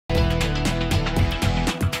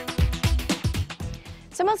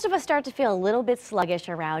So most of us start to feel a little bit sluggish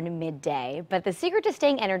around midday, but the secret to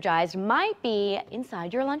staying energized might be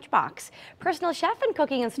inside your lunchbox. Personal chef and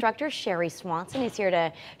cooking instructor Sherry Swanson is here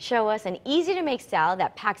to show us an easy-to-make salad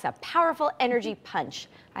that packs a powerful energy punch.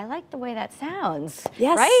 I like the way that sounds.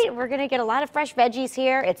 Yes. Right? We're going to get a lot of fresh veggies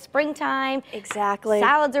here. It's springtime. Exactly.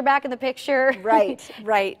 Salads are back in the picture. Right,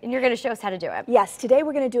 right. And you're going to show us how to do it. Yes, today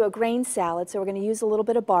we're going to do a grain salad, so we're going to use a little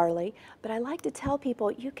bit of barley, but I like to tell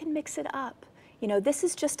people you can mix it up. You know, this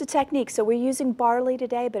is just a technique, so we're using barley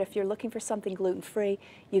today, but if you're looking for something gluten-free,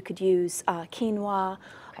 you could use quinoa,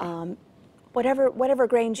 whatever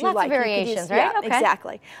grains you Lots like. Of variations, right? Yeah, okay.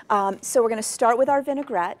 Exactly. So we're going to start with our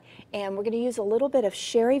vinaigrette, and we're going to use a little bit of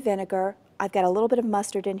sherry vinegar. I've got a little bit of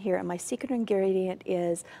mustard in here, and my secret ingredient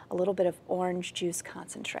is a little bit of orange juice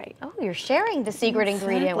concentrate. Oh, you're sharing the secret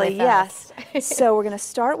ingredient with us. Yes. So we're going to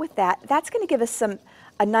start with that. That's going to give us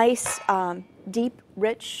a nice, deep,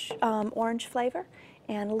 rich orange flavor,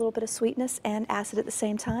 and a little bit of sweetness and acid at the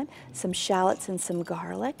same time. Some shallots and some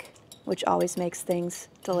garlic, which always makes things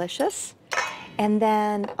delicious. And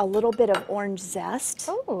then a little bit of orange zest.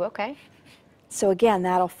 Oh, okay. So again,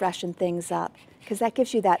 that'll freshen things up, because that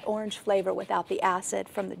gives you that orange flavor without the acid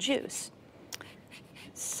from the juice.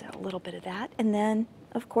 So a little bit of that, and then,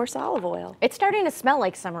 of course, olive oil. It's starting to smell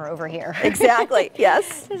like summer over here. Exactly,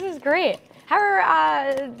 yes. This is great. How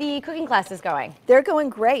are the cooking classes going? They're going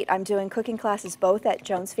great. I'm doing cooking classes both at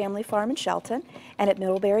Jones Family Farm in Shelton and at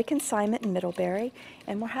Middlebury Consignment in Middlebury,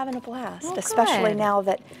 and we're having a blast, especially now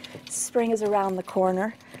that spring is around the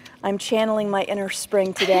corner. I'm channeling my inner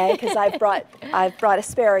spring today because I've brought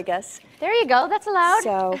asparagus. There you go. That's allowed.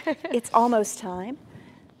 So it's almost time.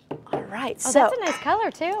 All right. Oh, that's a nice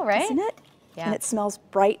color too, right? Isn't it? Yeah. And it smells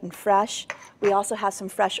bright and fresh. We also have some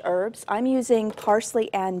fresh herbs. I'm using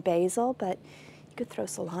parsley and basil, but you could throw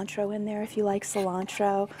cilantro in there if you like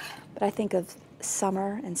cilantro. But I think of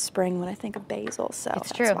summer and spring when I think of basil, so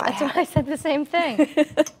it's true. That's why I said the same thing.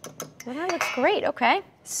 Well, that looks great. Okay.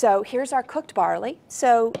 So here's our cooked barley.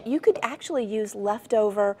 So you could actually use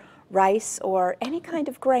leftover rice or any kind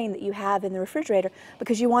of grain that you have in the refrigerator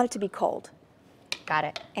because you want it to be cold. Got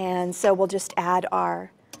it. And so we'll just add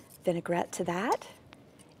our vinaigrette to that,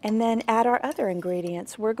 and then add our other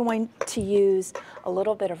ingredients. We're going to use a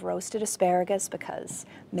little bit of roasted asparagus because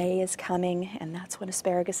May is coming, and that's when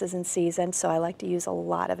asparagus is in season, so I like to use a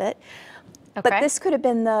lot of it. Okay. But this could have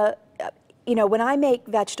been the, you know, when I make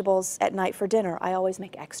vegetables at night for dinner, I always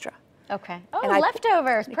make extra. Okay. Oh, And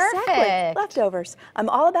leftovers. Perfect. Exactly. Leftovers. I'm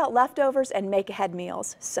all about leftovers and make-ahead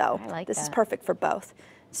meals, so I like this is that. perfect for both.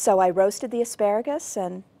 So I roasted the asparagus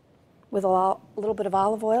and with a little bit of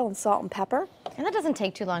olive oil and salt and pepper. And that doesn't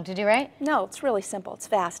take too long to do, right? No, it's really simple. It's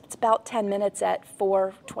fast. It's about 10 minutes at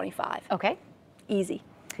 425. Okay. Easy.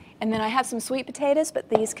 And then I have some sweet potatoes, but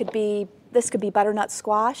this could be butternut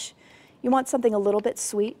squash. You want something a little bit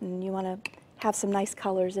sweet, and you want to have some nice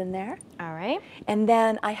colors in there. All right. And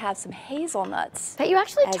then I have some hazelnuts. That you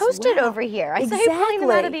actually toasted over here. I saw you pulling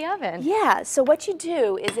them out of the oven. Yeah, so what you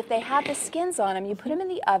do is if they have the skins on them, you put them in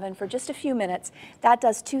the oven for just a few minutes. That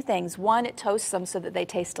does two things. One, it toasts them so that they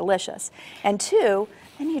taste delicious. And two,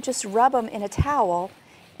 then you just rub them in a towel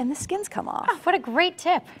and the skins come off. Oh, what a great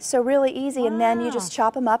tip. So really easy, and then you just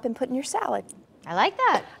chop them up and put in your salad. I like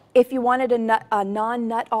that. If you wanted a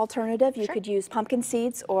non-nut alternative, you could use pumpkin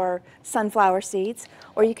seeds or sunflower seeds,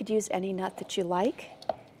 or you could use any nut that you like.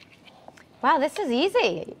 Wow, this is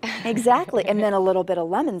easy. Exactly, and then a little bit of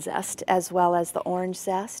lemon zest as well as the orange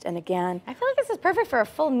zest, and again... I feel like this is perfect for a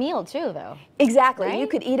full meal too, though. Exactly. Right? You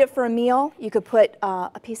could eat it for a meal. You could put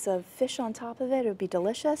a piece of fish on top of it. It would be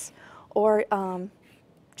delicious. Or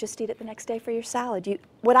just eat it the next day for your salad.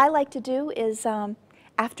 What I like to do is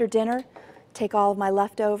after dinner, take all of my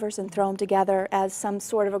leftovers and throw them together as some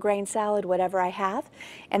sort of a grain salad, whatever I have,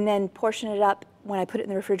 and then portion it up when I put it in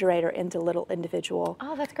the refrigerator into little individual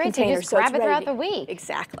Oh, that's great. containers. So you just grab it ready throughout the week.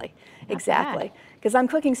 Exactly. Not Exactly. Because I'm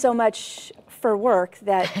cooking so much for work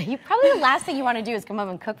that... Probably the last thing you want to do is come home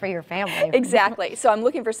and cook for your family. Exactly. So I'm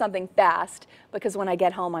looking for something fast because when I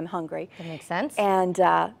get home, I'm hungry. That makes sense. And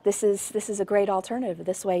this is a great alternative.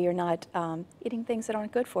 This way you're not eating things that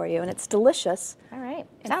aren't good for you, and it's delicious. All right.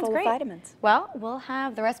 And Sounds full great. of vitamins. Well, we'll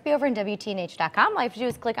have the recipe over on WTNH.com. All you have to do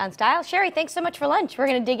is click on Style. Sherry, thanks so much for lunch. We're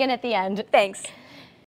going to dig in at the end. Thanks.